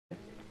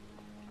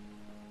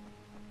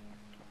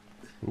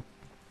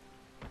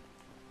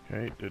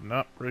Okay, did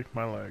not break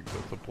my leg.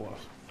 That's a plus.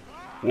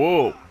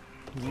 Whoa!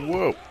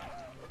 Whoa!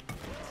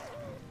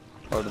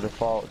 Oh, did they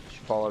fall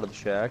out of the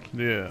shack?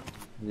 Yeah.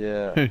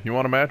 Yeah. You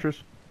want a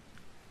mattress?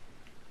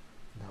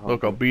 No,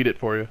 Look, I'll beat it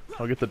for you.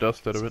 I'll get the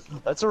dust out of it.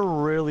 That's a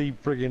really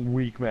friggin'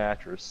 weak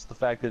mattress. The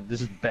fact that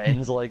this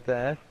bends like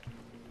that.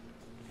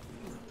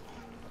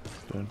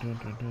 Dun, dun,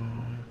 dun,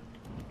 dun.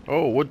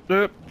 Oh, what?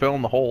 Fell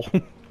in the hole.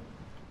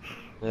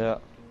 Yeah.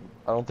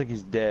 I don't think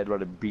he's dead,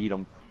 but I beat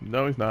him.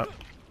 No, he's not.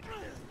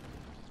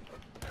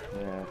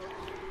 Yeah.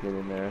 Get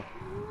in there.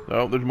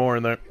 Oh, there's more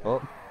in there.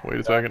 Oh. Wait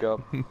a Back second.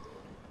 up.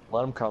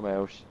 Let him come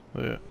out.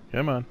 Yeah,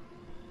 come on.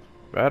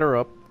 Batter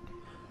up.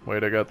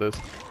 Wait, I got this.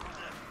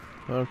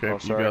 Okay, Oh, you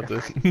sorry. got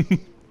this.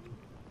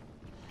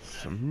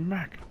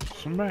 Smack,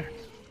 smack,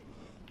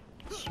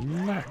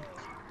 smack,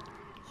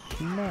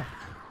 smack.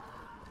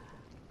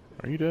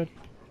 Are you dead?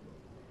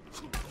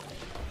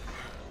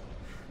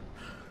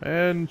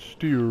 And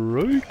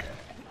strike.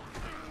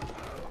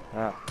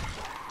 Ah.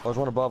 There's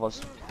one above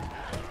us.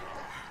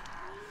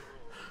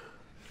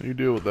 You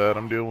deal with that.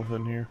 I'm dealing with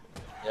in here.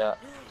 Yeah.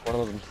 One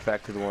of those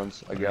infected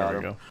ones. I got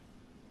him. There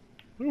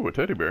we go. Ooh, a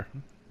teddy bear.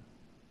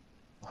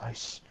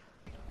 Nice.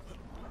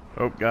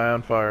 Oh, guy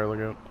on fire. Look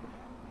out.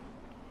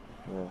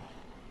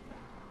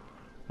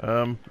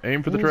 Yeah.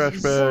 Aim for the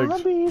trash bags.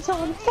 Zombies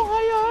on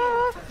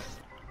fire!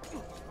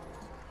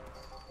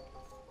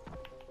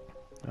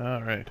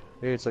 Alright.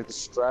 Hey, it's like the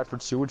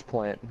Stratford sewage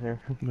plant in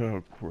here.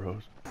 Oh,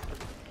 gross.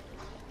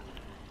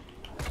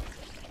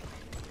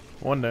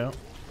 One down.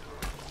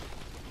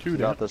 Two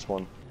down. Got this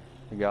one.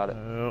 I got it.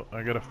 Oh,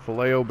 I got a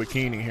filet-o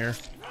bikini here.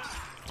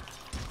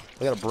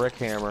 I got a brick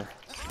hammer.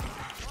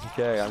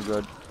 Okay, I'm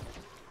good.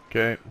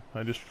 Okay,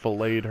 I just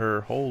filleted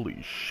her.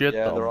 Holy shit,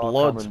 Yeah, the they're all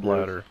blood coming,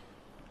 splatter.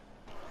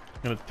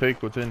 Gonna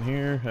take what's in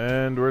here,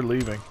 and we're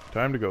leaving.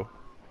 Time to go.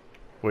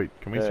 Wait,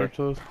 can we Okay. search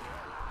those?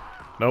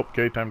 Nope,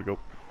 okay, time to go.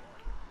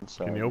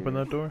 Inside Can you open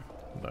here. that door?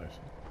 Nice.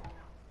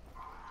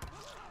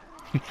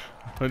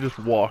 I just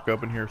walk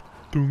up in here.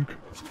 Thunk.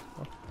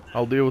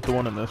 I'll deal with the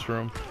one in this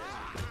room.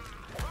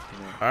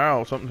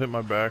 Ow, something hit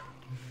my back.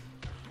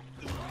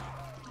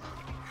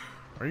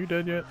 Are you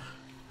dead yet?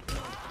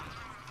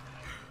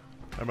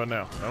 How about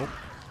now? Nope.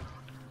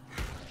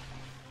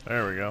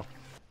 There we go.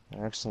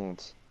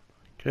 Excellent.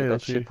 Okay, Get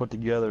let's that shit see. put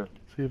together.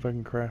 See if I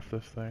can craft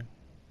this thing.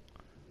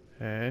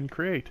 And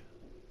create.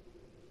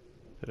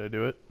 Did I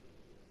do it?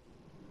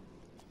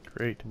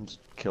 Great. It just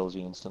kills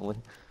you instantly.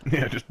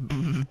 Yeah, just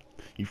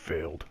you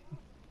failed.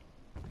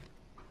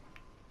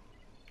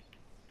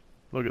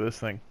 Look at this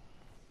thing.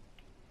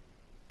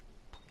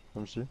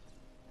 Let me see.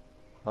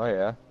 Oh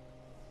yeah.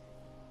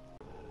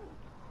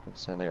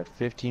 Let's say they got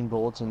 15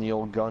 bullets in the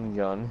old gun.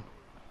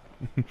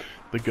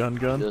 The gun?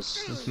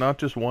 Just, It's not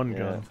just one yeah.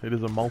 gun. It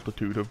is a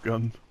multitude of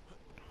guns.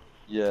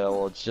 Yeah,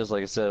 well, it's just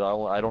like I said.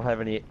 I don't have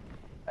any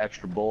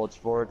extra bullets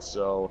for it,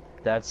 so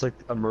that's like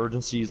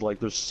emergencies. Like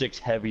there's 6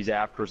 heavies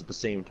after us at the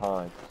same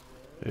time.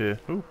 Yeah.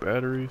 Ooh,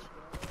 batteries.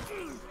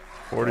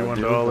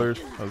 $41.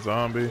 A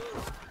zombie.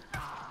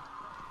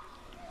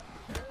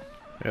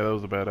 Yeah, that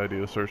was a bad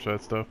idea to search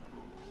that stuff.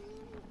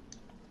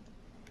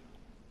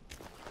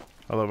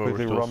 I love how we're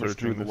Quickly still rummage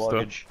searching through the this stuff.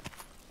 luggage.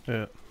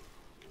 Yeah.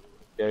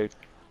 Okay,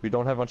 we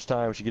don't have much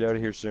time. We should get out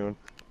of here soon.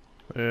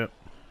 Yeah.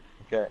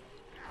 Okay.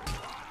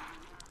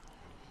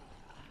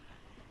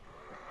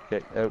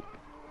 Okay, out.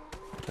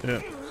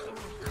 Yeah.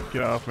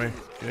 Get off me.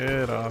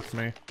 Get off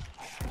me.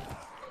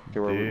 Okay,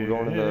 we're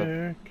going to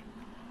the... Dick.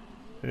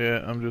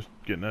 Yeah, I'm just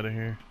getting out of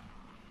here.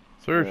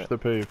 Search Yeah. the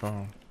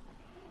payphone.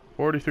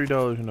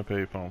 $43 in the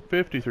payphone.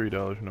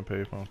 $53 in the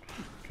payphone.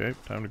 Okay,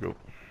 time to go.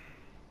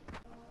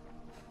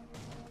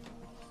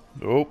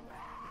 Nope.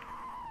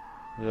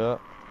 Yeah.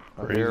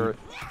 I Crazy. hear it.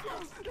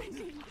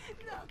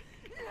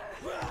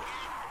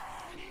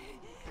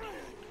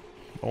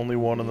 Only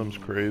one of them's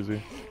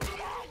crazy.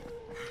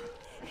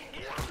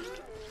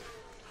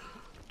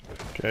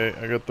 Okay,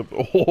 I got the...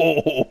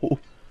 Oh!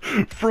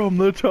 From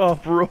the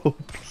top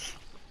ropes!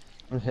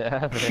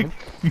 Yeah,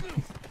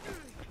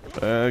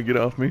 man. Get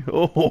off me.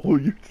 Oh,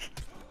 you...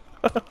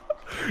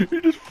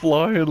 You're just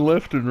flying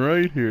left and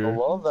right I here.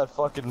 love that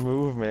fucking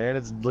move, man.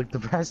 It's like the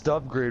best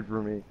upgrade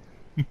for me.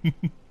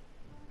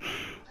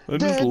 I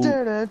just...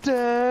 I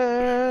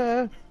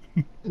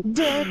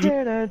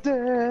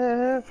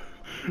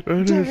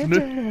just...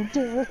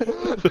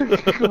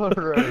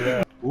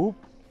 Oop.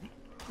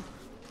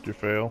 Did you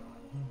fail?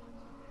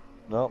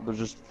 No, there's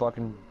just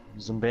fucking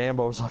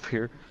Zimbambos up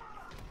here.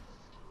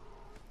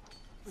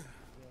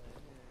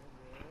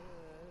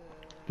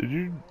 Did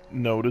you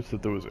notice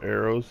that there was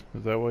arrows?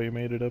 Is that why you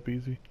made it up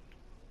easy?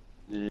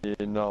 Yeah,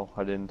 no,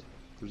 I didn't.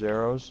 There's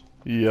arrows?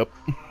 Yep.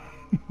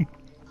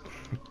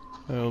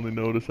 I only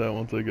noticed that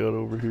once I got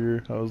over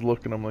here. I was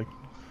looking, I'm like,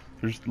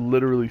 there's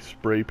literally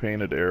spray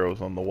painted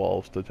arrows on the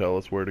walls to tell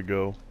us where to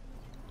go.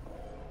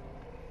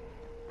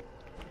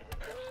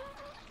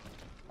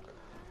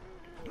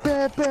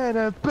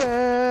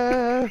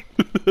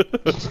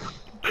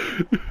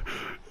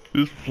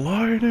 Just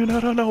flying in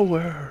out of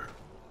nowhere.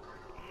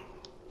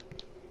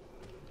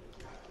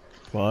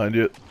 Find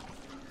it.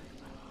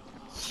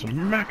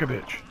 Smack a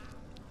bitch.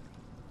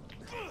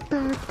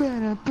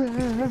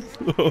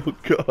 Oh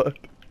god.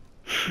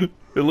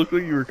 It looked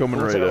like you were coming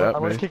right at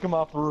I'm me. gonna kick him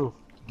off the roof.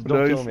 Don't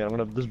Nice. kill me. I'm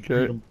gonna just beat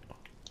Okay. him.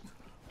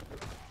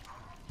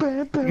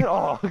 Bam, bam.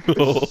 Oh,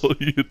 Oh,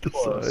 you hit the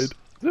side.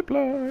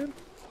 Zipline.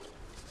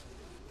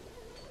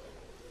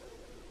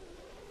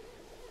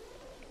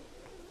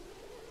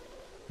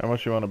 How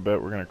much you want to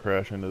bet we're gonna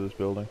crash into this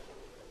building?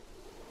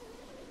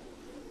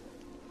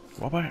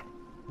 Well, bam.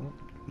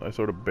 I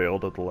sort of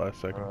bailed at the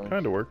last second.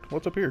 Kinda worked.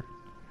 What's up here?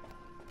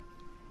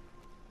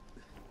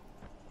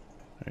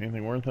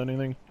 Anything worth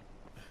anything?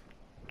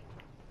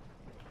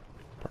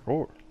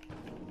 Parkour.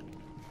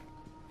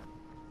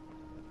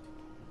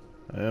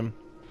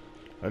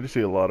 I just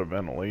see a lot of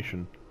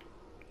ventilation.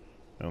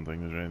 I don't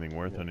think there's anything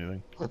worth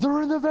anything.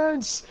 they're in the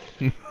vents!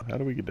 How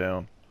do we get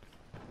down?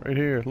 Right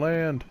here.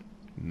 Land.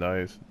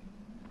 Nice.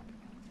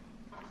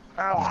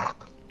 Ow.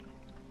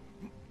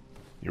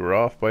 You were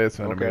off by a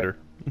centimeter.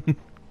 Okay.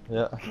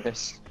 Yeah,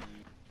 yes.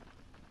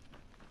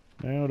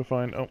 Now to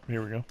find... Oh,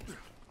 here we go.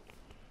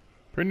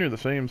 Pretty near the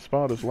same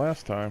spot as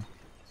last time.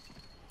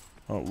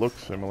 Oh, it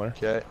looks similar.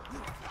 Okay.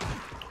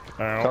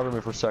 Ow. Cover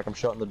me for a sec. I'm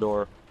shutting the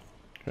door.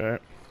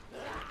 Okay.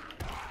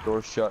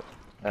 Door's shut.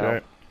 Ow.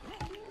 Okay.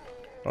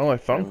 Oh, I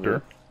thunked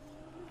her.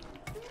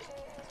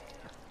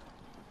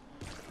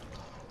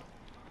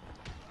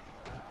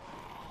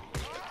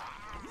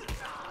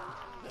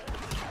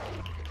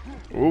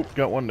 Oop,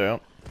 got one down.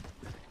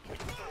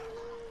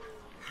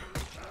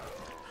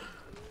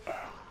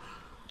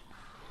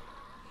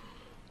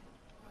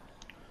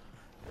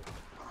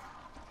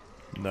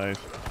 Nice.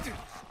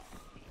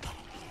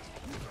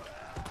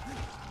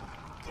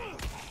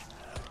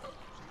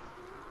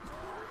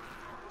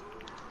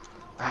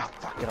 Ah,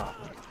 fuck it off.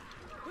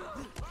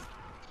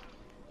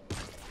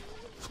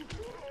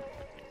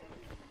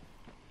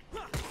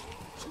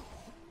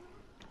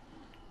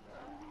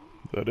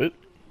 Is that it?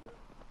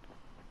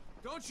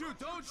 Don't shoot!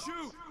 Don't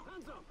shoot!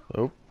 Hands up!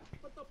 Oh.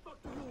 What the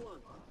fuck do you want?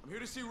 I'm here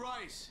to see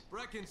Rice.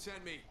 Brecken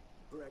sent me.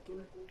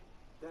 Brecken?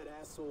 That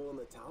asshole in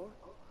the tower?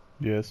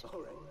 Yes. All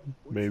right.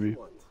 What Maybe. do you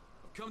want?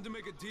 I've come to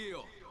make a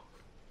deal.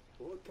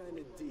 What kind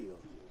of deal?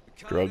 The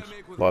kind Drugs. I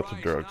make with Lots of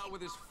Rice, drugs. Not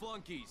with his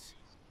flunkies.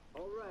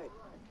 All right.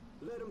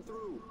 Let him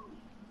through.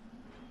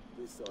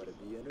 This ought to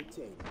be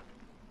entertaining.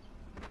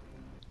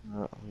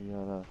 We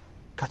got a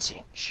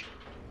cutscene. Shh.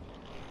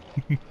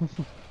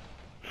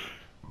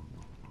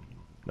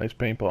 Nice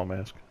paintball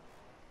mask.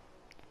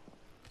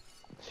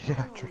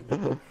 Yeah, true. We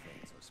have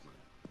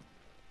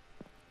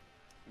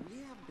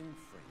been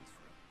friends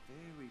for a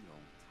very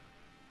long time.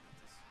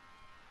 That's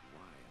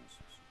why I'm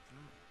so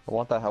surprised. I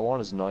want that. I want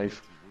his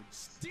knife.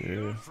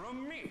 Steal Yeah.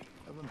 from me.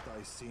 Haven't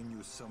I seen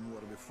you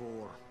somewhere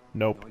before?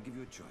 Nope. Now I give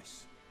you a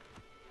choice.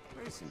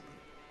 Very simple.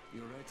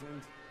 Your right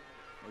hand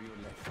or your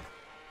left.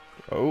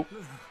 Oh.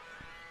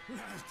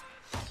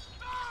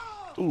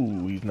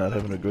 Ooh, he's not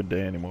having a good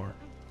day anymore.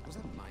 Was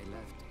that my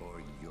left or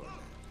your left?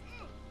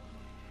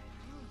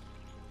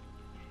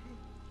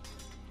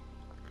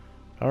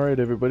 Alright,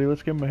 everybody,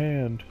 let's give him a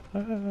hand. Ah.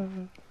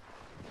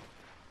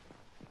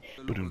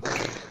 Look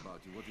about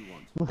you. What do you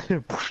want? I'm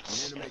here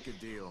to make a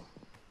deal.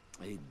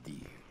 A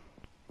deal.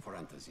 For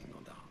fantasy, no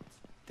doubt.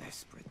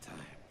 Desperate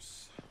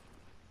times.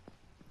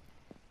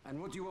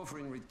 And what do you offer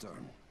in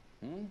return?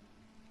 Hmm?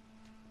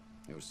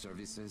 Your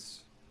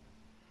services?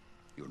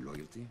 Your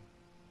loyalty?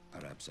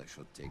 Perhaps I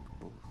should take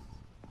both.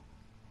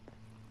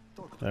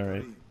 Talk to All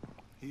right. Karim.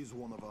 He's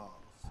one of ours.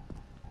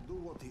 Do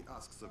what he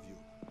asks of you,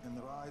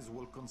 and Rise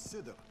will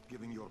consider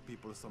giving your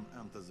people some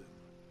antizin.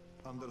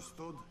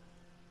 Understood?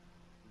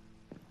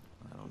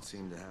 I don't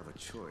seem to have a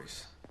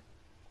choice.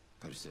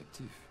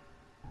 Perceptive.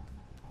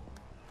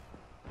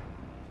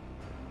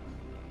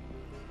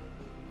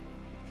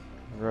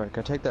 Alright,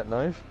 can I take that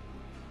knife?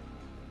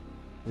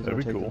 He's That'd gonna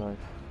be take the cool. knife.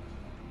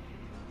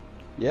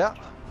 Yeah.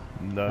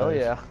 Nice. Oh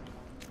yeah.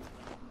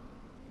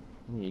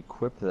 Let me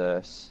equip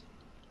this.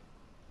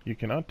 You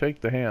cannot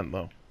take the hand,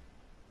 though.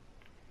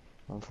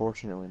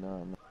 Unfortunately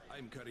not.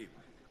 I'm Karim.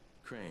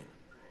 Crane.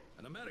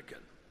 An American.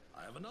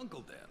 I have an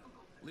uncle there.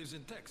 Lives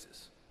in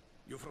Texas.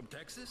 You from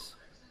Texas?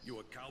 You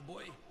a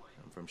cowboy?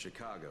 I'm from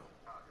Chicago.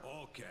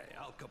 Okay,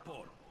 Al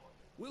Capone.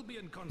 We'll be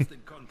in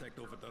constant contact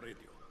over the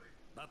radio.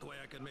 That way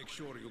I can make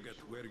sure you get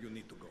where you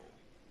need to go.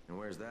 And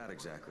where's that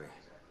exactly?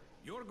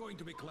 You're going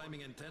to be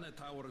climbing antenna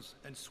towers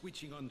and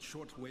switching on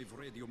shortwave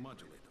radio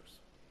modulators.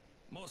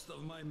 Most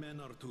of my men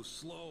are too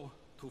slow,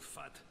 too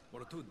fat,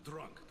 or too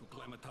drunk to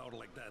climb a tower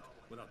like that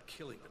without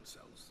killing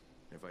themselves.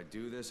 If I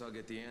do this, I'll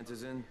get the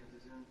antizin?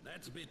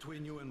 That's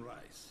between you and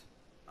Rice.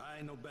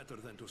 I know better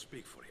than to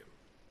speak for him.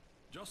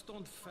 Just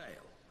don't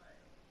fail.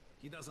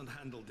 He doesn't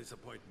handle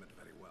disappointment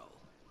very well.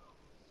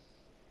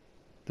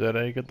 Did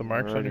I get the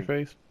marks on your Alrighty.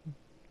 face?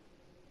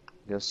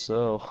 Guess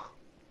so.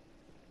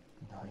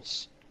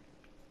 Nice.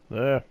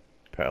 Ah,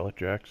 pallet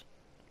jacks.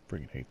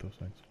 Freaking hate those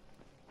things.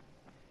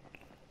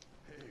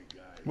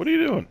 What are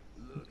you doing?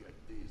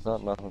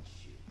 Not nothing.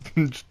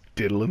 Just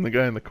diddling the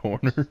guy in the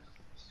corner.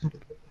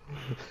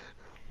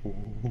 Took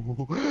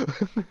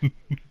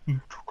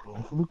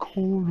off in the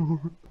corner.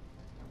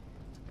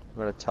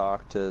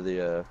 talk to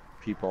the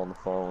people on the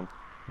phone.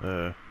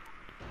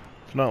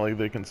 It's not like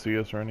they can see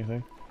us or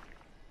anything.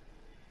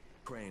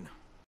 Crane.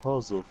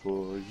 Puzzle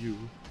for you.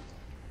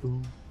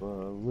 Oompa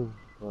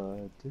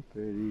loompa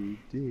dippity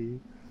dee.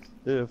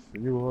 If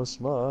you are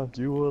smart,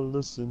 you will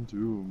listen to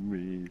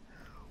me.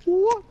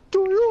 What do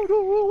you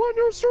do when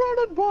you're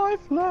surrounded by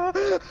flash?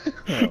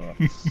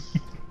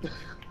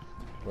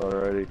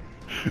 Alrighty.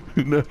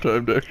 Enough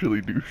time to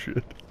actually do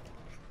shit.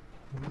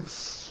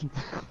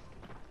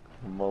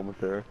 A moment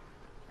there.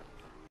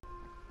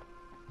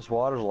 This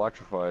water's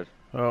electrified.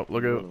 Oh,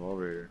 look out. I'm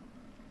over here.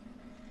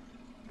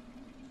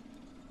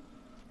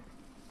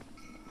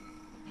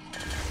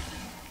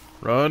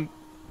 Run.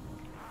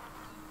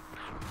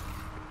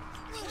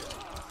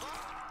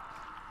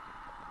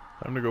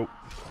 Time to go.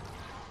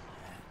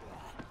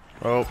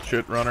 Oh,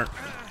 shit, runner.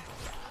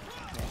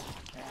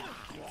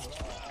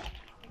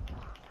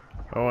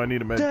 Oh, I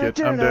need a med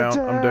kit. I'm down,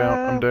 I'm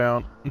down, I'm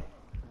down.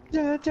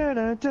 I'm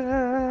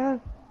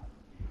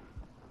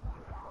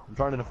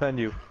trying to defend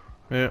you.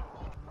 Yeah.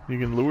 You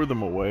can lure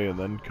them away and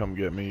then come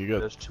get me. You got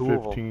There's two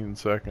of 15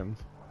 seconds.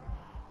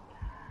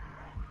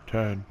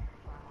 10,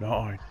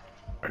 9,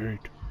 8,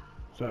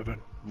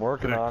 7, I'm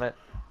working 6, on it.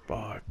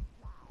 5,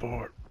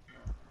 4,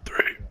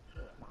 3,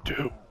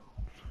 2,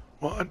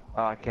 1.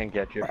 Oh, I can't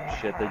get you.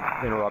 Shit, they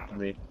interrupted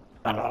me.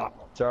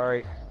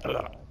 Sorry.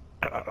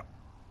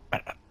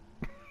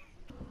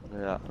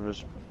 Yeah, I'm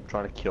just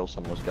trying to kill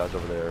some of those guys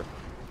over there.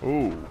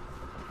 Ooh.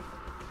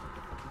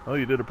 Oh,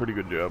 you did a pretty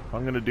good job.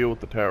 I'm gonna deal with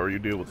the tower, you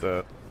deal with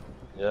that.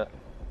 Yeah.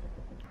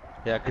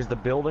 Yeah, because the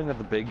building that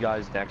the big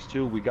guy's next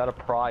to, we gotta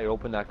pry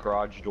open that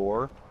garage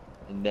door,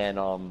 and then,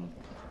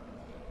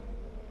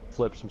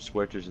 flip some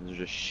switches, and there's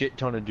a shit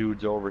ton of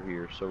dudes over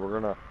here, so we're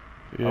gonna...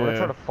 Yeah. I'm gonna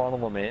try to funnel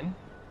them in,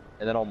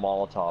 and then I'll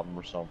Molotov them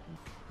or something.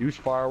 Use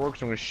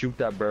fireworks, I'm gonna shoot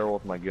that barrel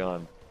with my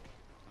gun.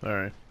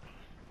 Alright.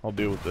 I'll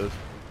deal with this.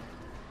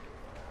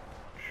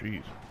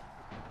 Jeez.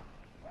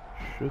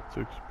 Shit's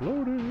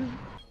exploding.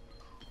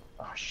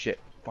 Oh shit,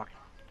 fuck.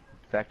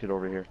 Infected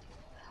over here.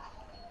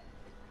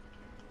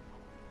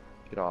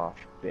 Get off,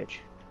 bitch.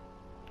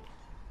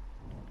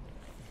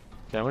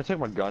 Okay, I'm gonna take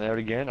my gun out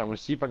again. I'm gonna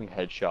see if I can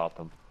headshot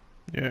them.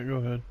 Yeah, go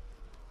ahead.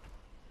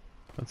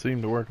 That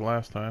seemed to work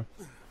last time.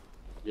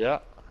 Yeah,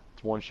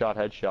 it's one-shot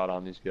headshot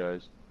on these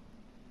guys.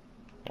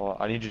 Well,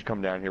 I need you to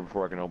come down here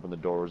before I can open the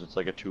doors. It's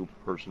like a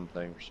two-person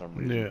thing for some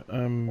reason. Yeah,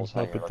 I'm Let's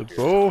up hang at out the... here.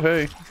 Oh,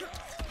 hey!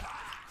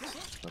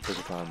 Don't take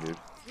your time, dude.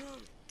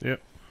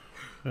 Yep.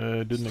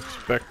 Didn't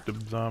expect a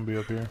zombie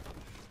up here.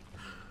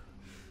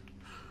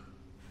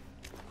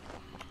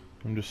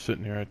 I'm just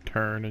sitting here, I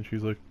turn, and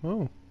she's like,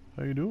 oh,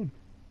 how you doing?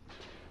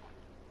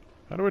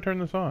 How do I turn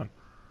this on?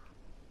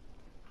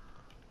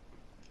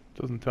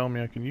 Doesn't tell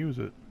me I can use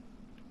it.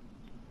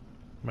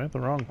 Am I at the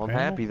wrong I'm panel?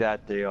 happy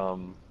that they,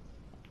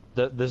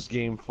 this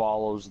game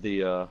follows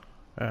the, I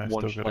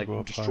one, still gotta go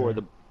up higher.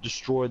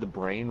 destroy the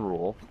brain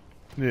rule.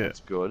 Yeah.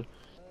 That's good.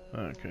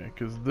 Okay,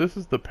 because this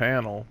is the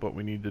panel, but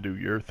we need to do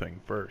your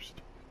thing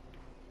first.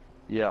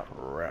 Yeah,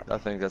 Crap. I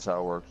think that's how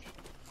it works.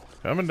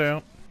 Coming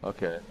down.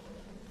 Okay.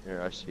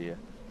 Here, I see you.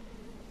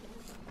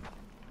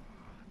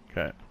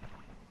 Okay.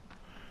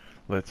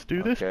 Let's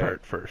do this Okay.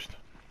 part first.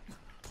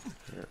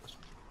 Here.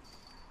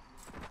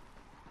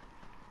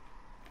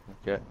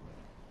 Okay.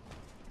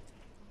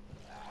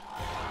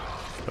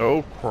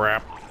 Oh,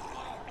 crap.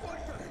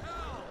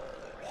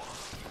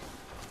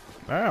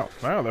 Ow,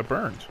 wow, that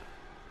burns.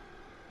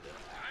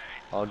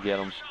 I'll get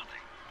him.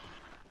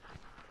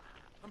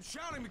 I'm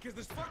shouting because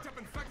this fucked up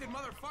infected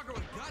motherfucker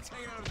with guts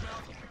hanging out of his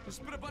mouth just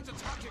spit a bunch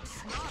of toxic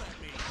snot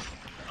at me.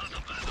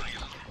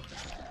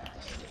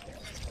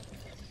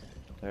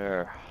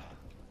 There.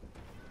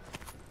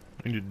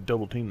 I need to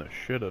double team the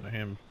shit out of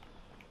him.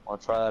 I'll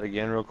try that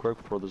again real quick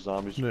before the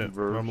zombies Yeah,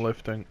 converge. I'm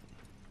lifting.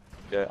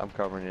 Okay, I'm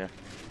covering you. Is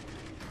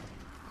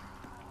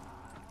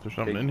there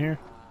something Okay. in here?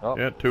 Oh,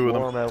 Yeah, two of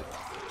them. more out.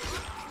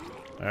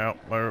 Ow,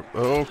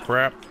 oh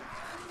crap.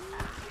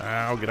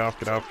 Ow, get off,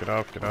 get off, get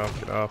off, get off,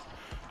 get off.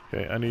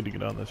 Okay, I need to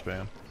get on this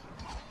van.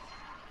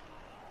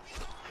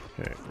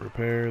 Okay,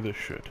 repair this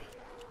shit.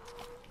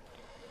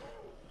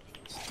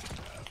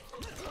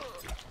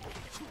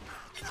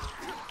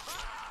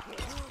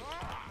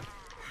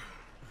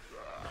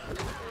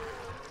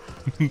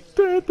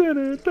 Da, da,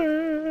 da,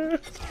 da.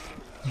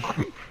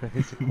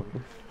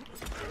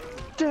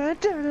 Da,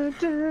 da, da,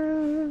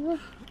 da.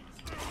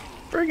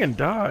 Friggin'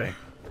 die.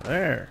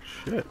 There,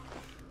 shit.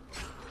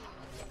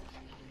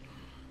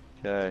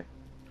 Okay.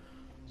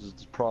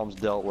 This problem's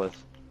dealt with.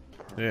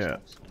 Yeah.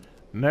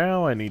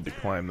 Now I need to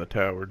climb the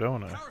tower,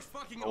 don't I? Tower's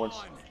fucking Oh, on.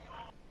 it's-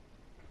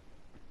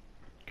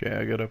 Okay,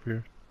 I got up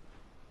here.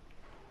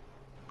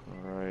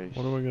 Alright.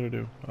 What do I gotta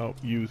do? Oh,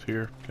 use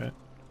here. Okay.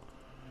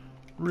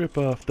 Rip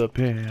off the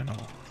panel.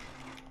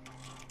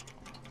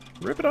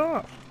 Rip it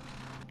off.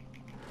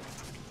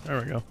 There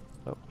we go.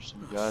 Oh,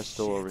 some guys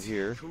still over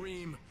here.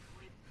 Kareem,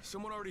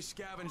 someone already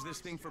scavenged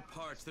this thing for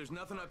parts. There's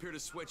nothing up here to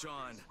switch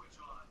on. Fuck,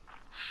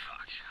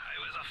 I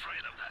was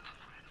afraid of that.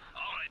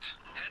 Alright,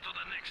 head to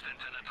the next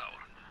antenna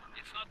tower.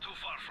 It's not too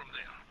far from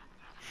there.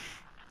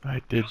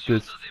 I did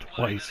this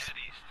twice.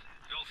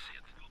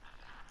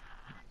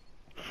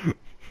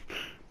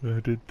 I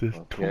did this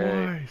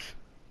Okay. twice.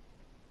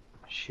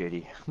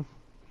 Shitty.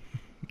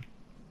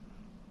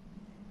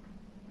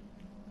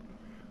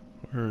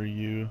 Where are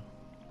you?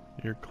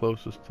 You're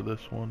closest to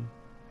this one.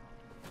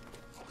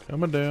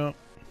 Coming down.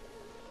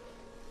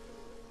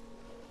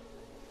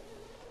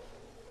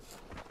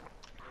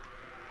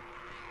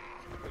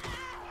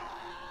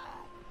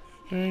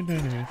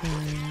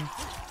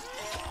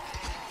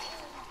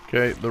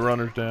 Okay, the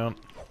runner's down.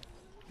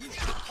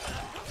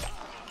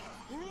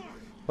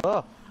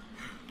 Oh.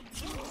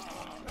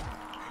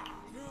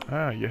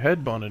 Ah, you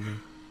head bunted me.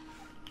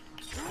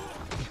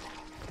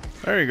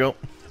 There you go.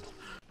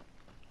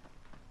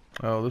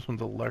 Oh, this one's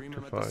Remember the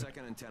electrified.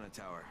 second antenna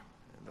tower.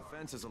 The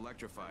fence is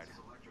electrified.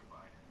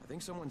 I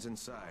think someone's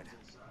inside.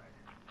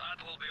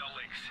 That will be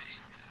Alexei.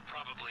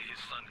 Probably his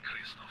son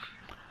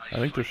Christoph. I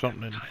think there's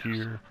something in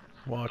here.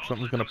 Watch,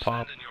 something's gonna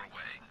pop.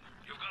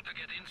 You've got to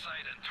get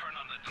inside and turn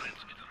on the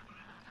transmitter.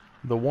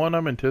 The one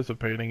I'm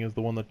anticipating is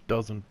the one that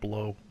doesn't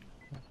blow.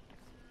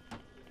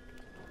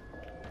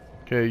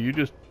 Okay, you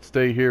just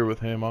stay here with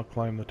him. I'll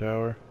climb the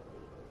tower.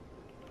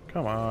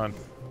 Come on.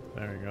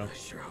 There you go. I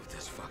sure hope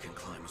this fucking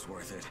climb is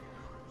worth it.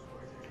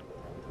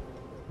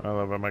 I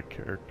love how my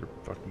character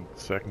fucking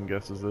second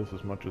guesses this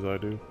as much as I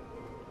do.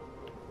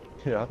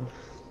 Yeah.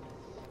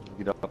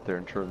 Get up there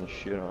and turn the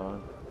shit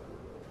on.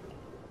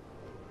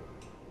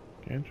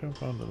 Can't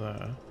jump onto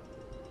that.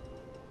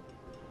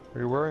 Are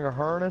you wearing a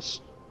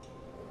harness?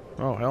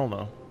 Oh, hell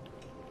no.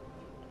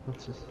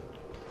 What's this?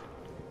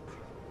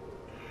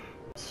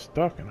 It's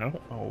stuck and I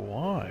don't know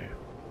why.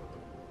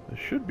 This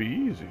should be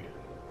easy.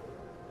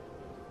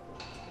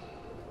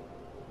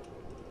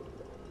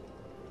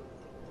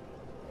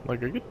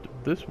 Like, I get to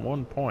this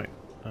one point,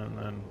 and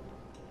then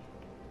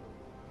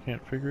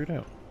can't figure it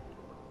out.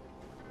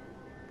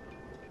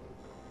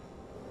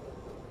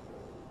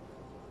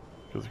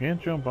 Because I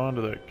can't jump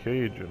onto that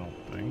cage, I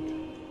don't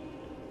think.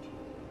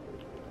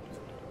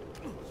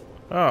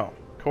 Oh,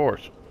 of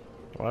course.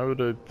 Why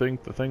would I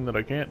think the thing that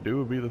I can't do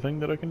would be the thing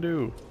that I can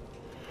do?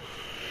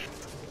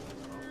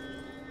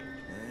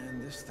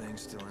 And this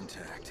thing's still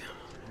intact.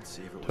 Let's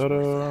see if it was Ta-da!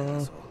 worth that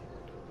hassle.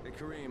 Hey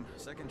Kareem,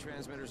 second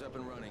transmitter's up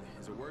and running.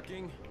 Is it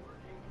working?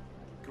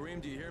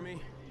 Kareem, do you hear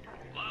me?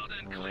 Loud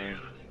and clear.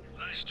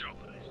 Nice job.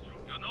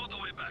 You know the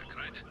way back,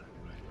 right?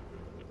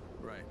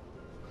 Right.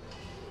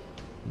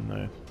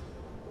 Nice.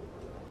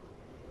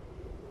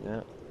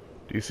 Yeah.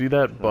 Do you see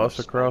that bus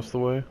across the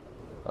way?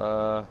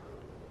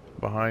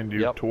 Behind you,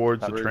 Yep,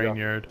 towards the there we train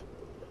go. yard.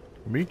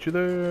 Meet you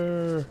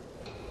there!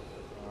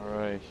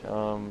 Alright,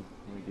 let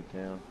me get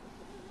down.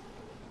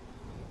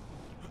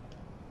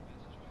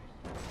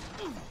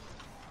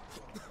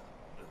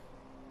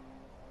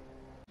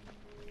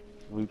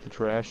 Loot the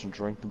trash and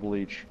drink the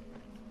bleach.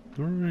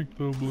 Drink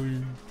the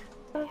bleach.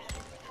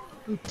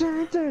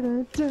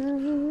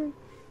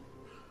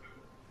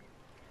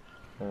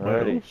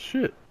 Alrighty, Oh,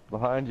 shit.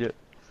 behind you.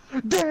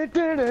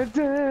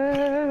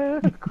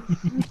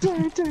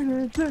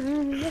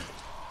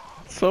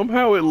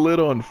 Somehow it lit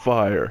on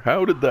fire.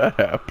 How did that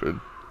happen?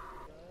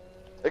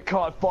 It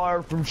caught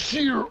fire from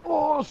sheer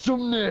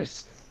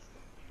awesomeness!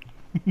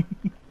 Right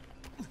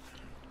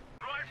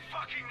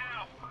fucking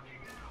now!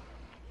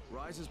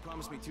 Rise has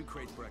promised me 2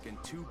 crates,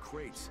 Brecken. 2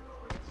 crates.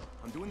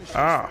 I'm doing this shit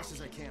Ah. as fast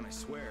as I can, I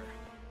swear.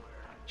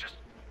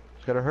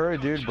 Gotta hurry,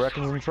 dude.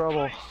 Brecken's in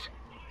trouble.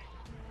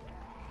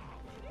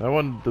 That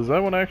one, does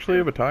that one actually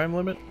have a time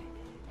limit?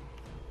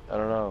 I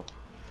don't know.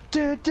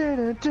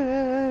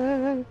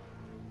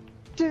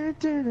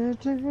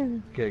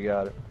 Okay,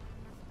 got it.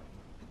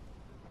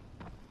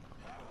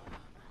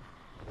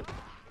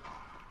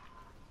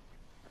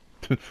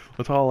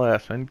 Let's haul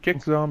ass and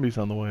kick zombies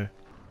on the way.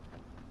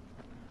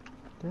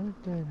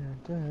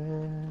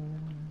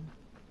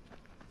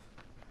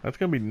 That's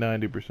gonna be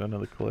 90% of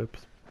the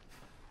clips.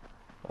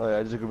 Oh yeah,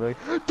 I just gonna be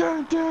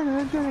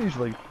like, he's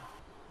like,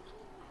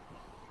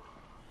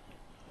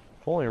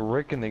 if only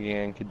Rick and the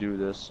gang could do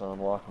this on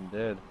Walking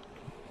Dead.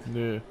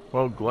 Yeah,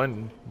 well,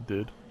 Glenn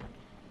did.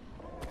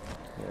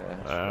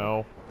 Yeah.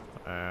 Ow.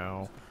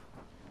 Ow.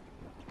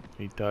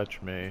 He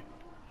touched me.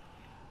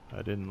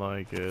 I didn't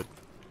like it.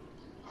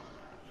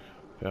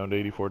 Found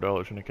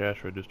 $84 in a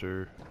cash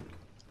register.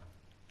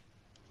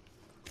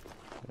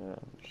 Yeah.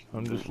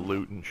 I'm just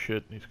looting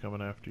shit and he's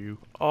coming after you.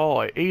 Oh,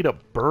 I ate a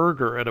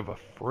burger out of a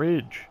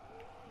fridge.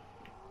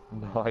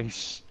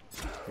 Nice.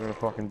 You're gonna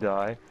fucking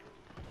die.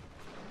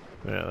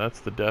 Yeah, that's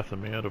the death of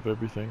me out of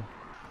everything.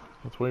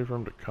 Let's wait for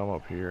him to come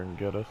up here and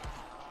get us.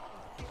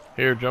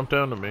 Here, jump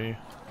down to me.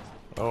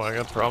 Oh, I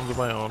got problems of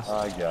my own.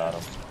 I got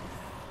him.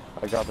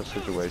 I got the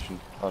situation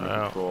under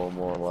Ow. control,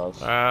 more or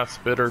less. Ah,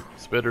 spitter.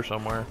 Spitter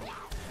somewhere.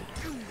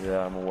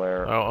 Yeah, I'm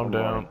aware. Oh, I'm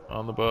down running.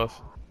 on the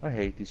bus. I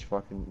hate these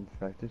fucking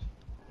infected.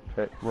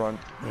 Okay, run.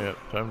 Yeah,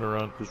 time to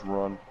run. Just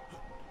run.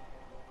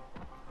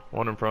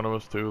 One in front of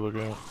us too, look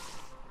out.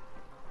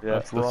 Yeah,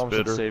 That's the we're almost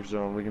in spitter. safe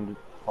zone. We can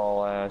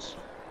haul ass.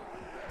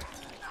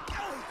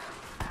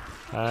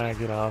 Ah,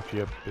 get off,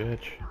 you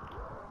bitch.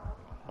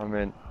 I'm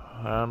in.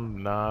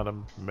 I'm not.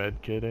 I'm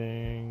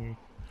medkitting,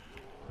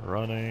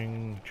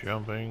 running,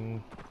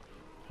 jumping,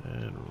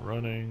 and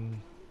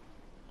running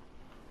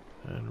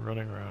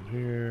around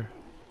here,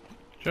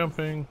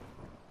 jumping,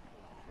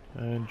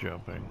 and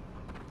jumping.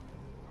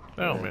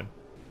 Oh man.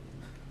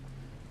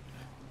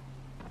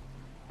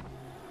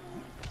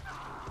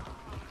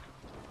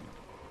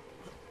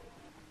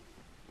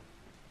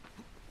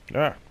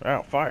 Ah,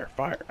 ow, fire,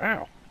 fire,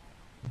 ow.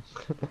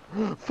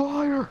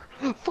 Fire!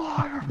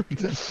 Fire!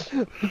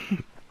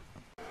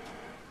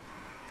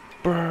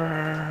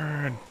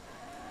 Burn!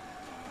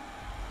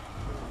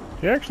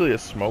 He actually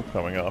has smoke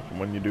coming off him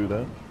when you do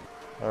that.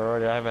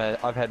 Alright,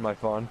 I've had my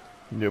fun.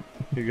 Yep.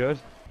 You good?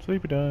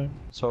 Sleepy time.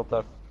 So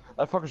hope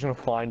that fucker's gonna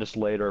find us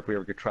later if we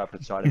ever get trapped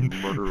inside and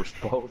murder us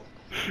both.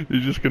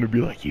 He's just gonna be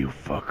like, you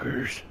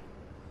fuckers.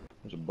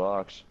 There's a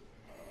box.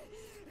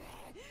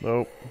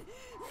 Nope.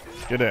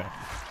 Get down.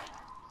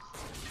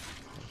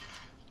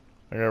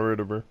 I got rid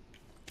of her.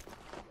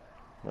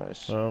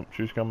 Nice. Oh,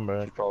 she's coming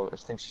back. I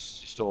think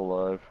she's still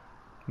alive.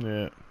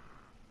 Yeah.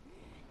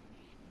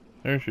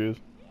 There she is.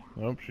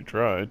 Nope, she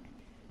tried.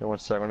 Yeah, 1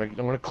 second. I'm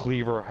gonna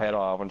cleave her head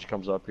off when she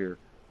comes up here.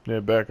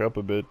 Yeah, back up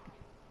a bit.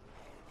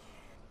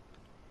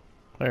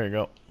 There you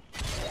go.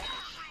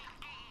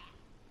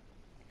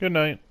 Good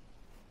night.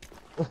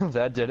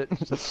 That did it.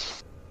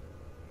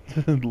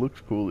 It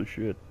looks cool as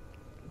shit.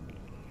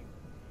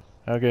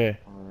 Okay.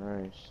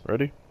 Alright.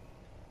 Ready?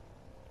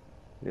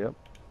 Yep.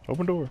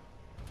 Open door.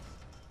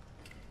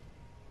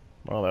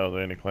 Well, that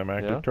was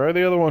anticlimactic. Yeah? Try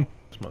the other one.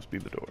 This must be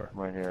the door.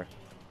 Right here.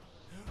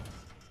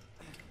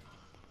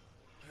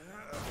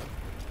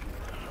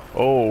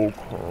 Oh,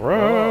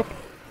 crap.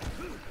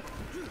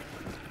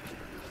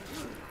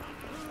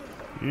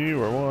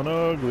 You are one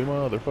ugly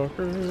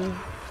motherfucker.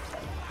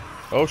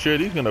 Oh shit,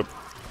 he's gonna...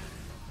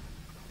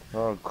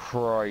 Oh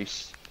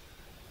Christ.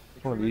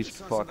 One of these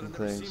Sons fucking I've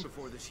never seen things.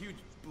 before. This huge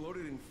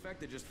bloated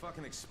infected just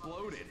fucking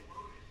exploded.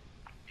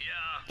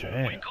 Yeah,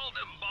 Damn. we call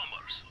them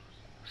bombers.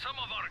 Some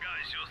of our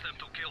guys use them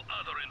to kill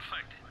other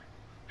infected.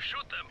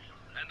 Shoot them,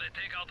 and they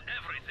take out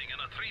everything in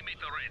a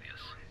 3-meter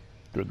radius.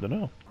 Good to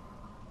know.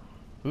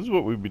 This is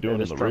what we'd be doing in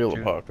this the truck real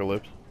too.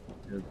 apocalypse.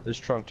 Yeah, this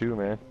trunk too,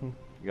 man. You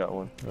got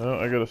one. Oh,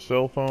 I got a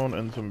cell phone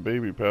and some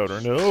baby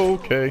powder. No,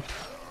 okay.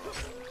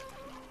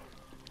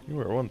 You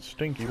are one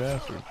stinky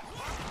bastard.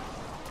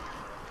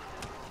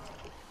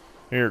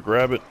 Here,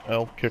 grab it.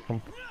 I'll kick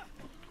him.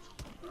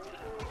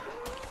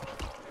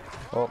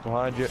 Oh,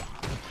 behind you.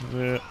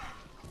 Yeah.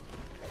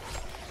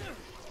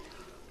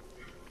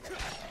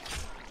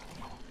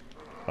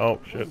 Oh,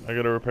 shit. I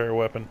gotta repair a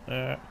weapon.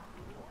 Ah,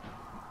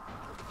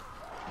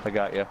 I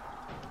got you.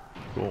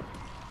 cool.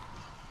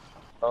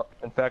 Oh,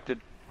 infected.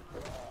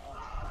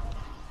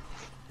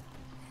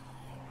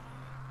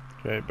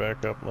 Okay,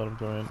 back up. Let him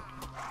go in.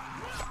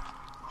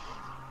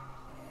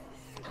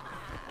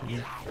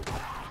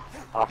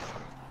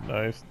 Off.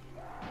 Nice.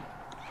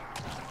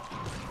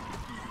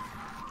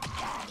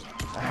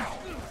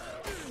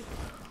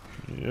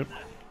 Yep.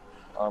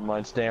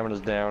 My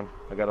stamina's down.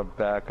 I gotta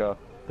back up.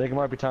 I think it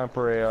might be time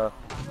for a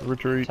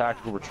Retreat.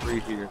 tactical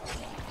retreat here.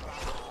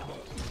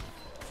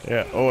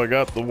 Yeah. Oh, I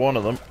got the one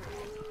of them.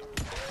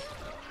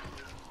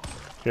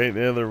 Okay,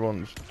 the other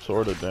one's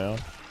sorted down.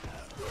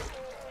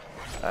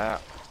 Ah.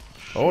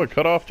 Oh, I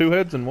cut off 2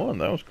 heads in one.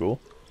 That was cool.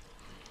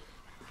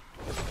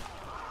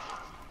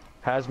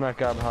 Hazmat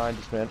guy behind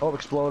us, man. Oh,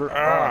 exploder.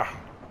 Ah.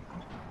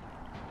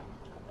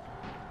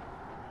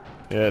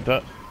 Yeah.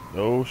 Oh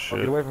Oh, shit.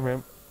 get away from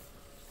him.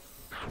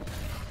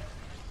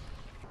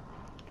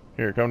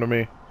 Here, come to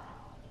me.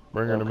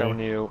 Bring her I'm to coming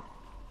me. to you.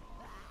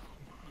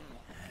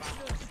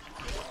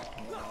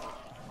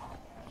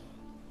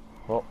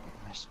 Oh,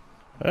 nice.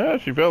 Ah,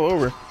 she fell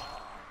over.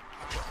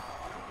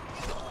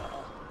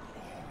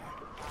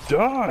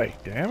 Die!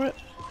 Damn it!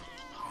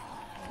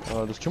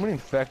 Oh, there's too many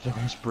infected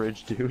on this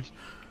bridge, dude.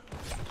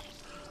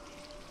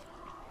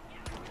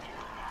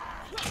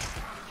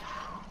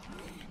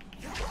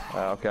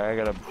 Okay, I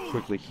gotta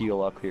quickly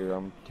heal up here.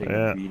 I'm taking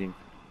a beating.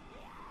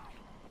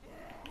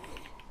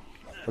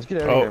 Let's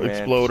get out of here, man.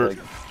 Exploder. It's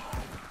like-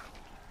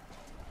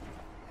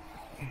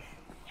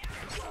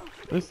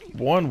 This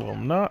one will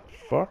not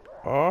fuck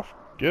off.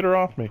 Get her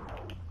off me.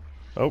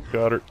 Oh,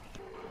 got her.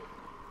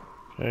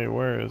 Okay,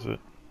 where is it?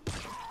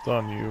 It's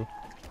on you.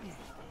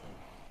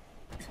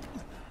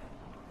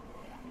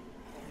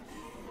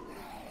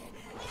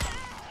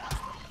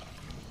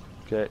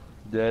 Okay,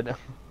 dead.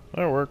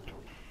 That worked.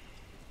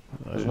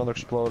 There's another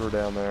exploder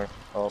down there.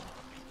 Oh,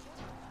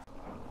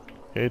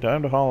 Okay,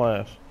 time to haul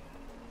ass.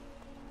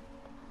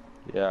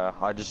 yeah,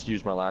 I just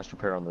used my last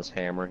repair on this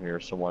hammer here,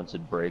 so once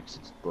it breaks,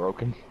 it's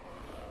broken.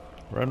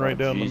 Run right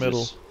down the middle.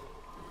 Jesus.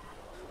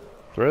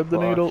 Thread the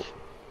Fuck. needle.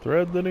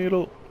 Thread the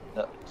needle.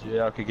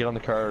 Yeah, okay, get on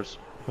the cars.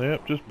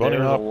 Yep, just bunny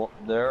There's hop.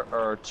 there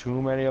are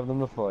too many of them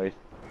to fight.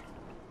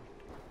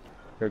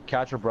 Here,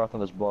 catch your breath on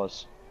this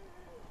bus.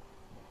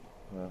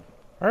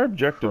 Our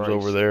objective's Christ.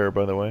 over there,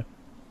 by the way.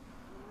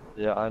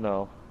 Yeah, I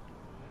know.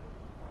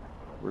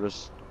 We're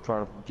just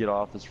trying to get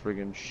off this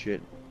friggin'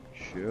 shit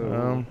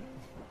show.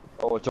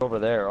 Oh, it's over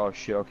there. Oh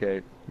shit.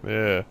 Okay.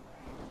 Yeah.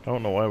 I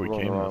don't know why we We're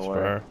going came the this wrong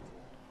way. far.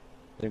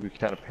 I think we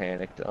kind of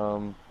panicked.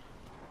 And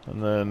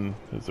then,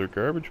 is there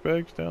garbage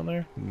bags down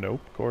there?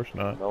 Nope, of course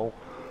not. No.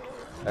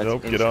 That's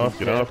Nope, get off, instant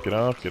get off, death. get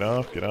off, get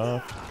off, get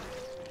off.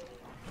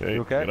 Okay,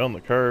 You okay? get on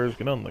the cars,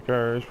 get on the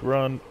cars.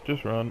 Run,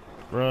 just run,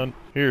 run.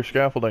 Here,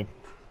 scaffolding.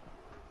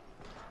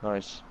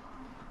 Nice.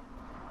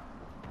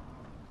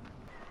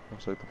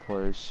 Looks like the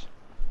place.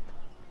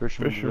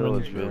 Fisherman's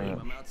Fisherman's Village. Village.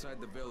 Yeah. I'm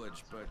outside the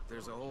village, but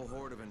there's a whole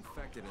horde of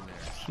infected in there.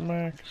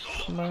 Smack,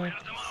 smack,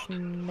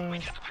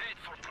 smack.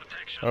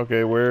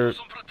 Okay, where?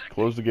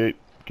 Close the gate.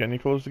 Can you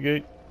close the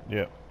gate?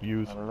 Yeah,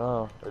 use. I don't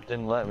know. It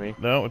didn't let me.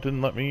 No, it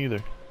didn't let me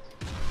either.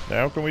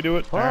 Now can we do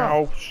it? Ah.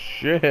 Ow,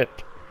 shit.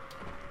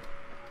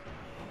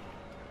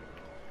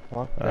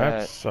 Fuck That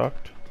that.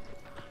 sucked.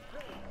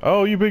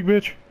 Oh, you big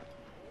bitch.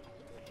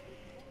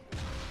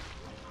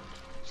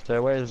 Stay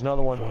away. There's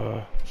another one.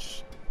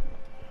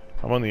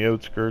 I'm on the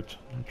outskirts.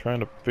 I'm trying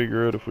to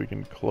figure out if we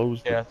can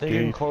close the Yeah, I think you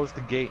can gate. close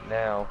the gate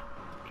now.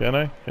 Can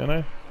I? Can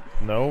I?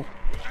 No.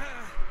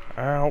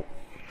 Ow.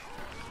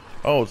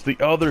 Oh, it's the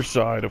other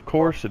side. Of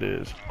course it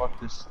is. Fuck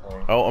this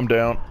thing. Oh, I'm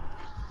down.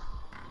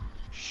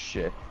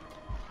 Shit.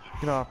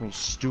 Get off me,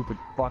 stupid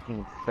fucking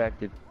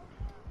infected.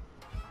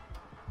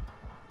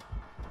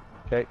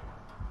 Okay.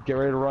 Get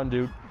ready to run,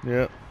 dude.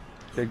 Yeah.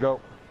 Okay, go.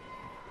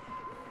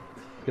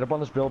 Get up on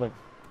this building.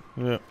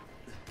 Yeah.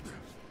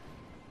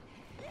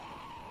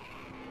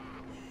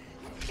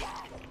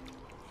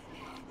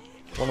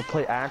 Wanna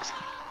play axe?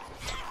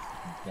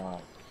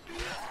 God.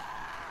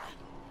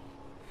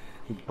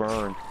 You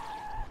burned.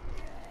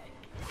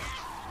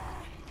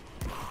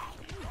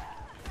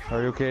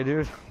 Are you okay,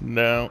 dude?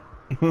 No.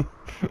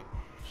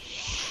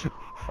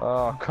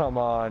 Oh, come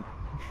on.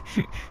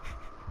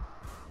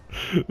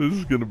 This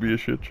is gonna be a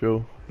shit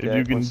show. If Yeah,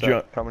 you can one sec,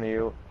 jump, coming to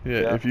you.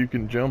 yeah, if you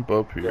can jump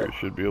up here, Yeah. it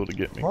should be able to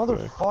get me. Quick.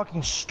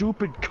 Motherfucking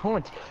stupid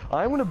cunt.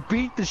 I'm gonna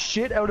beat the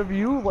shit out of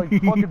you like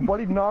fucking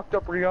Buddy knocked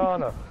up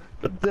Rihanna.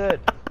 You're dead.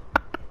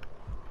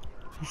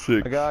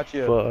 6, I got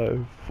you.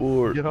 5,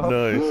 4, Get up.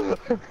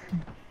 nice.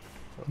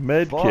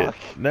 Med Fuck. kit I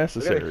gotta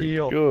necessary.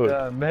 heal. Good.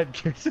 Yeah, med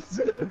kits.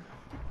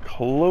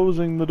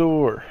 Closing the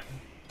door.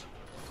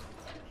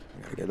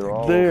 Yeah, they're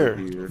all There.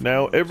 over here.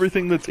 Now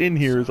everything that's in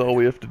here is all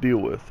we have to deal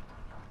with.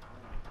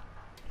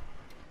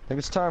 I think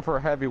it's time for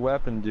a heavy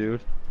weapon,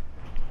 dude.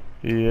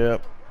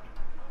 Yep.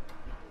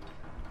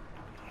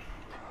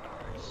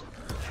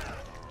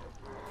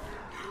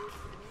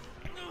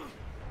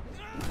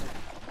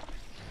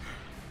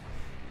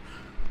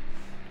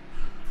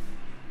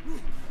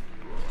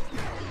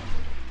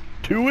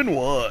 Two in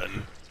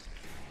one.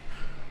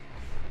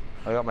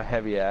 I got my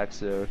heavy axe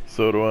there.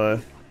 So do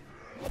I.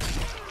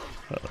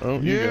 Oh,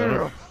 you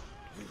got it.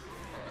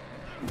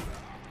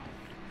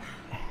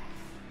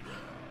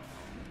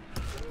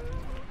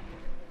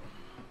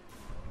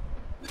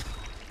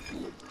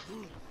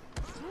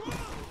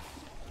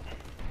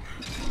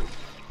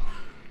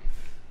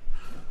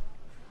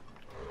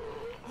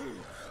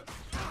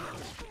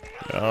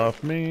 Get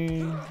off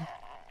me.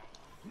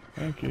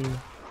 Thank you.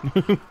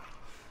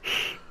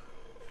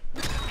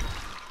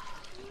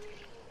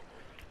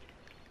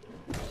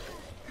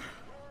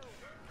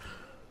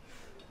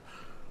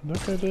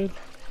 Look, I did.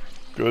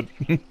 Good.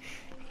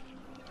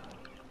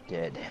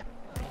 Dead.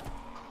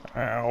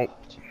 Ow.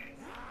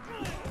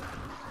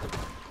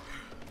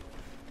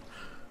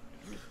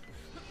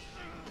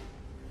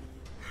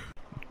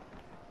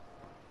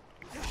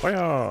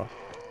 Fire!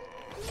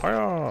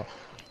 Fire!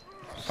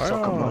 Suck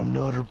on my Fire!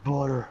 nutter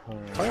butter.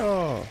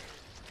 Fire!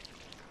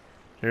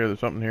 Here, there's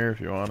something here if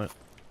you want it.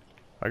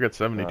 I got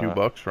 72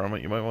 bucks from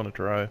it. You might want to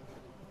try.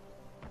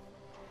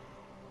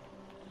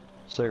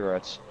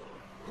 Cigarettes.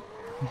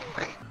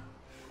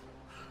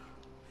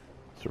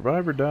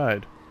 Survivor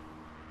died.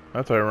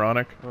 That's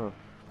ironic. Huh.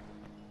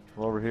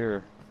 Well, over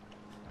here.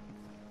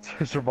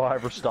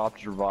 Survivor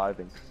stopped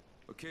surviving.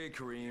 Okay,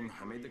 Kareem,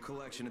 I made the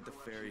collection at the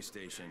ferry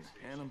station,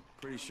 and I'm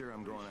pretty sure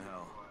I'm going to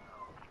hell.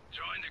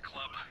 Join the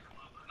club.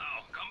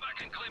 Now, come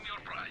back and claim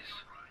your prize.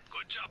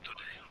 Good job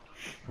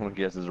today. I'm gonna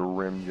guess it's a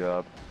rim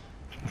job.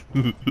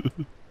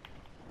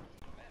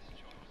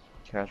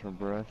 Catch my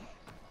breath.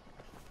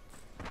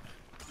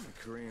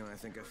 Kareem, I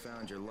think I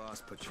found your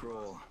lost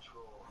patrol.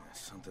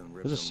 Something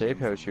ripped There's a them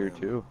safe limb house from here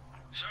limb. too.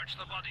 Search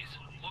the bodies.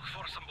 Look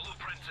for some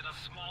blueprints in a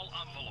small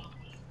envelope.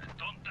 And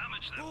don't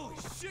damage them. Oh,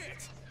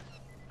 shit!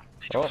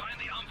 Did you Oh. find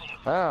the envelope?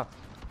 Ah,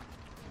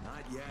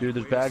 Not yet. dude,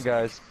 there's Wait a bad second.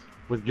 guys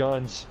with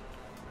guns.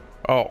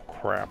 Oh,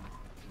 crap.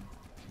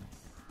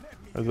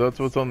 Is that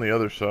what's on the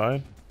other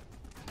side?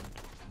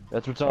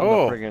 That's what's on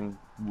Oh. the friggin'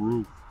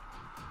 roof.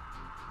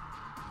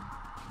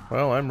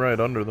 Well, I'm right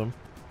under them.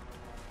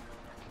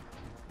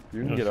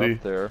 You can Yeah, get see.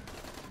 up there.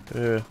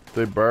 Yeah,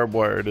 they barbed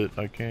wired it.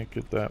 I can't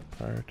get that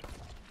part.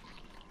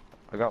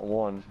 I got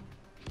one.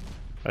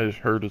 I just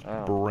heard his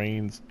Ow.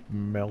 brains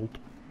melt.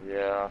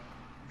 Yeah.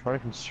 Trying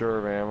to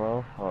conserve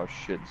ammo. Oh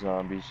shit,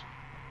 zombies.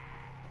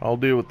 I'll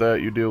deal with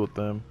that, you deal with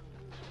them.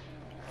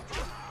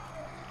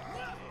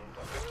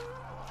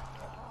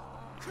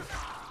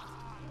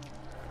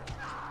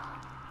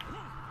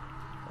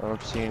 I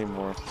don't see any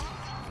more.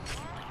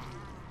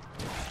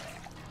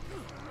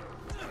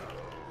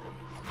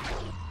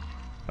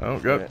 I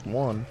don't got Yeah.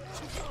 one.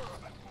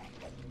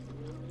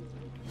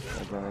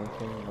 I got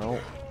anything?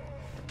 Nope.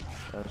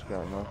 I just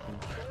got nothing.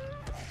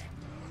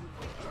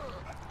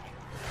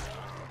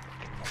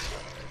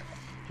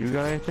 You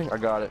got anything? I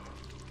got it.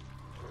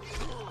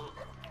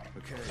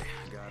 Okay,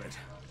 I got it.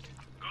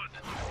 Good.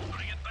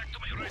 Bring it back to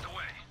me right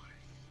away.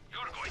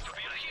 You're going to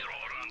be a hero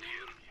around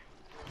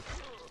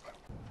here.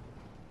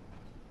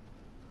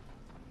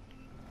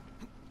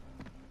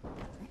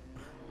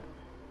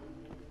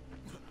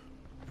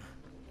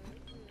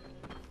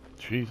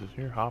 Jesus,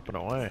 you're hopping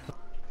away.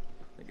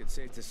 I think it's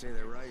safe to say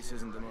that Rice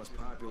isn't the most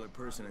popular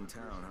person in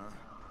town, huh?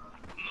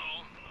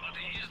 No, but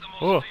he is the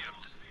most Oh. feared.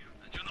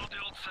 And you know the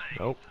old saying,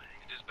 Nope.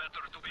 it is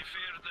better to be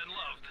feared than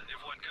loved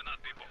if one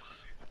cannot be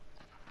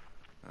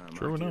both.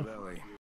 True enough. Machiavelli.